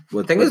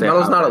 The thing is,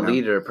 Melo's not a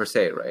leader per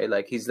se, right?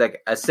 Like he's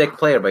like a sick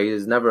player, but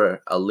he's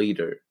never a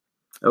leader.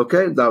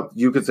 Okay,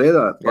 you could say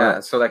that. Yeah.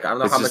 So like I don't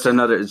know how much. It's just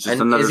another. Is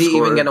he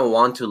scorer. even gonna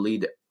want to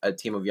lead a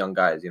team of young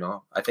guys?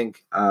 I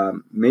think.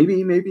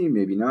 Maybe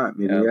not.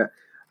 Maybe yeah.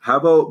 How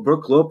about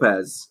Brook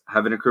Lopez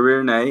having a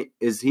career night?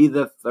 Is he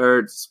the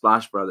third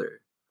Splash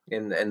Brother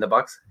in the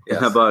Bucks? Yes.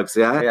 In the Bucks,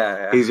 yeah?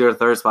 Yeah. He's your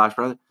third Splash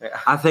Brother. Yeah.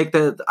 I think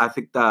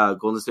the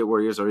Golden State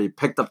Warriors already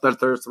picked up their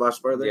third Splash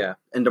Brother. Yeah.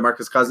 In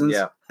DeMarcus Cousins.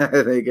 Yeah.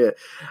 I think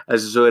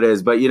that's just what it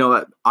is. But you know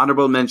what?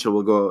 Honorable mention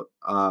will go.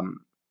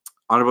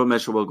 Honorable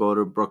mention will go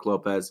to Brook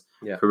Lopez.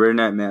 Yeah. Career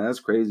night, man. That's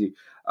crazy.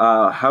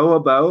 How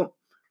about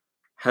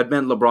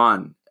Headband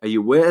LeBron? Are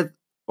you with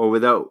or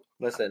without?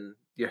 Listen.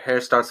 Your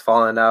hair starts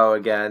falling out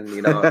again.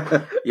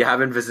 You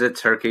haven't visited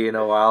Turkey in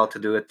a while to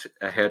do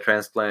a hair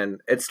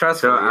transplant. It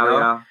starts. You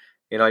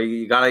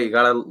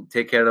gotta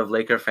take care of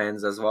Laker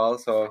fans as well.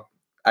 So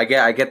I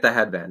get the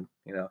headband.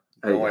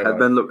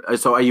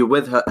 So are you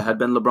with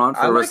Headband LeBron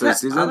for the rest of the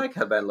season? I like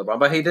Headband LeBron,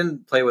 but he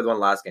didn't play with one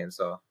last game.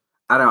 So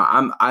I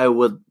don't know. I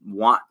would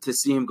want to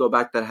see him go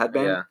back that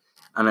headband Yeah,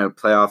 and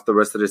play off the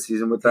rest of the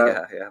season with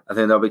that. yeah. I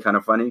think that'll be kind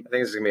of funny. I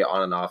think it's gonna be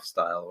on and off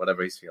style,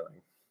 whatever he's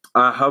feeling.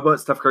 How about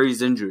Steph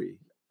Curry's injury?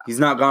 He's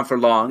not gone for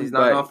long. He's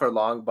not gone for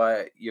long,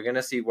 but you're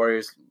gonna see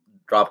Warriors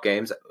drop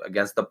games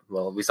against the.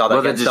 Well, we saw that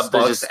against the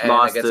Bucks and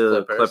lost against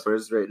to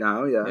Clippers right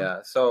now. Yeah, yeah.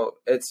 So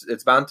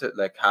it's bound to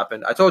like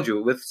happen. I told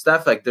you with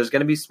Steph, like there's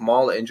gonna be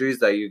small injuries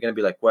that you're gonna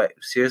be like, what,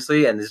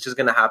 seriously? And it's just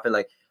gonna happen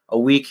like a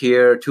week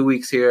here, 2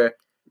 weeks here,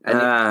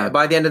 and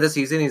by the end of the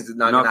season, he's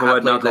not gonna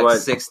have played like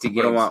 60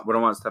 games. We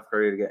don't want Steph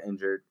Curry to get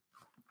injured.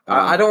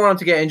 I don't want him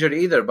to get injured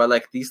either, but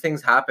like these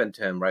things happen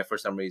to him, right, for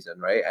some reason,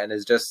 right? And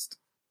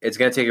it's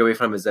going to take away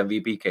from his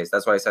MVP case.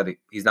 That's why I said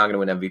he's not going to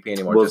win MVP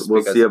anymore.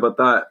 We'll see about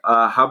that.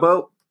 How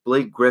about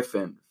Blake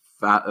Griffin?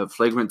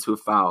 Flagrant 2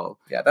 foul.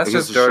 Yeah, that's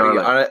just dirty.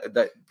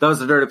 That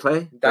was a dirty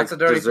play? That's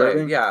like, a dirty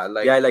play. Yeah,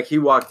 like he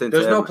walked into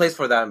There's no place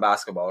for that in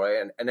basketball,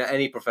 right? And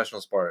any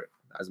professional sport,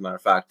 as a matter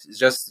of fact. It's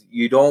just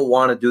you don't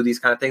want to do these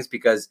kind of things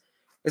because,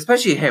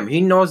 especially him,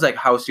 he knows like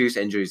how serious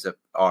injuries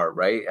are,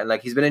 right? And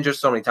like he's been injured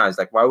so many times.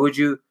 Like, why would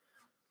you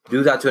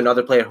do that to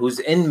another player who's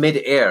in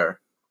midair?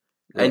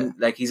 And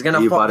like he's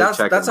gonna fall. That's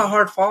a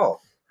hard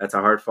fall. That's a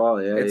hard fall.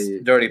 Yeah,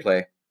 it's dirty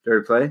play.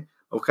 Dirty play.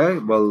 Okay.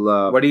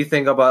 Well, what do you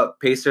think about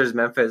Pacers,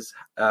 Memphis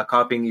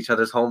copying each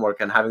other's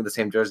homework and having the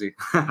same jersey?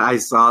 I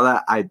saw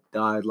that. I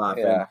died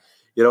laughing. Yeah.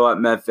 You know what,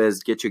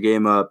 Memphis, get your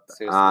game up.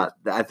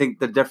 I think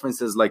the difference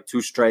is like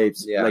 2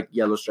 stripes, like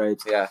yellow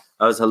stripes. Yeah,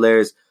 that was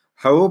hilarious.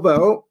 How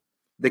about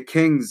the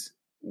Kings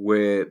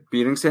with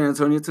beating San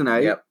Antonio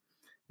tonight? Yep.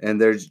 And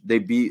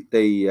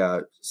they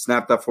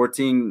snapped a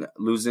 14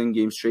 losing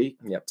game streak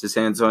to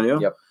San Antonio.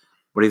 Yep.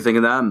 What do you think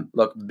of them?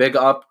 Look, big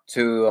up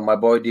to my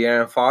boy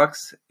De'Aaron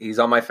Fox. He's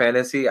on my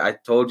fantasy. I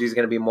told you he's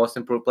going to be most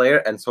improved player,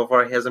 and so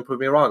far he hasn't proved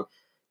me wrong.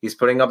 He's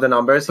putting up the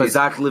numbers. But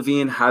Zach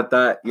LaVine had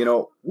that,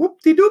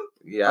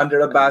 whoop-de-doop under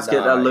the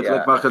basket that looked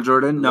like Michael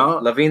Jordan. No,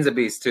 LaVine's a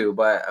beast too.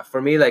 But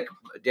for me, like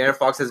De'Aaron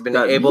Fox has been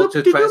able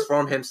to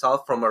transform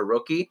himself from a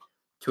rookie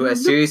to a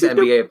serious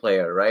NBA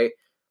player, right?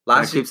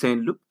 I keep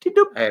saying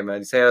loop-de-doop. Hey,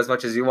 man, say it as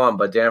much as you want,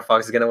 but De'Aaron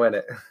Fox is going to win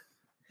it.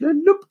 The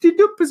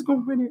loop-de-doop is going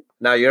to win it.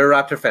 Now, you're a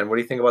Raptor fan. What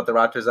do you think about the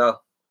Raptors,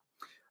 Al?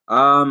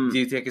 Do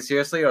you take it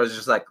seriously, or is it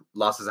just like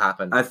losses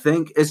happen? I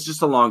think it's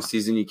just a long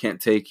season. You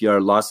can't take your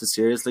losses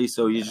seriously,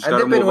 so you just got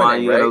to move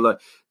on. You gotta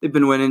look. They've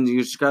been winning.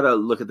 You just got to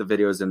look at the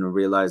videos and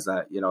realize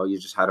that, you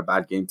just had a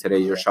bad game today.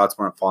 Your shots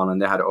weren't falling.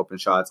 They had open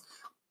shots.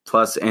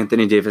 Plus,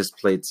 Anthony Davis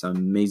played some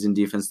amazing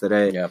defense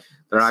today. Yep.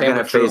 They're not going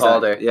to face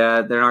that.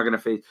 Yeah, they're not going to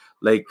face.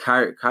 Like,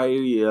 Kyle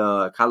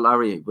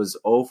Lowry was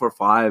 0 for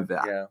 5.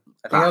 Yeah.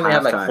 I think he only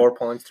had like 4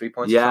 points, 3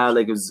 points. Yeah,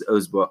 like it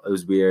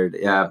was weird.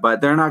 Yeah, but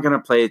they're not going to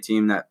play a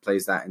team that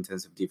plays that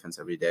intensive defense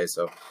every day.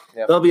 So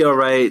they'll be all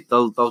right.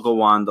 They'll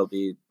go on. They'll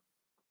be,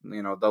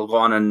 they'll go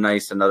on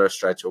another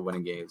stretch of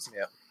winning games.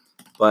 Yeah.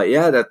 But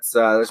yeah, that's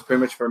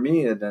pretty much for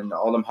me. And then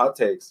all them hot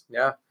takes.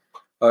 Yeah.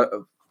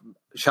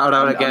 Shout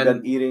out again. I'm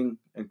done eating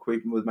and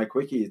quick with my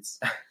quick eats.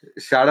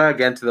 Shout out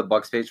again to the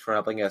Bucks page for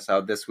helping us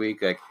out this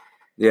week. Like,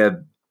 yeah,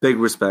 big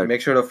respect.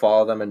 Make sure to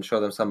follow them and show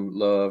them some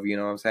love. You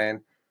know what I'm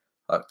saying?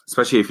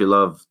 Especially if you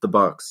love the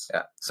Bucks.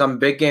 Yeah, some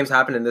big games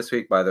happening this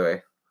week. By the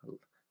way,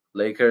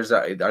 Lakers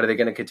are they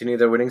going to continue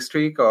their winning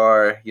streak,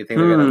 or you think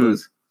they're going to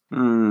lose?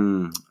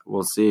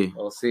 We'll see.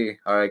 We'll see.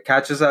 All right,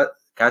 catch us at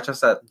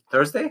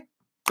Thursday.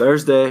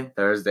 Thursday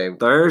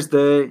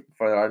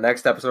for our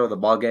next episode of the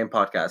Ball Game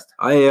Podcast.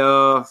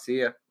 I see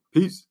ya.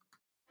 Peace.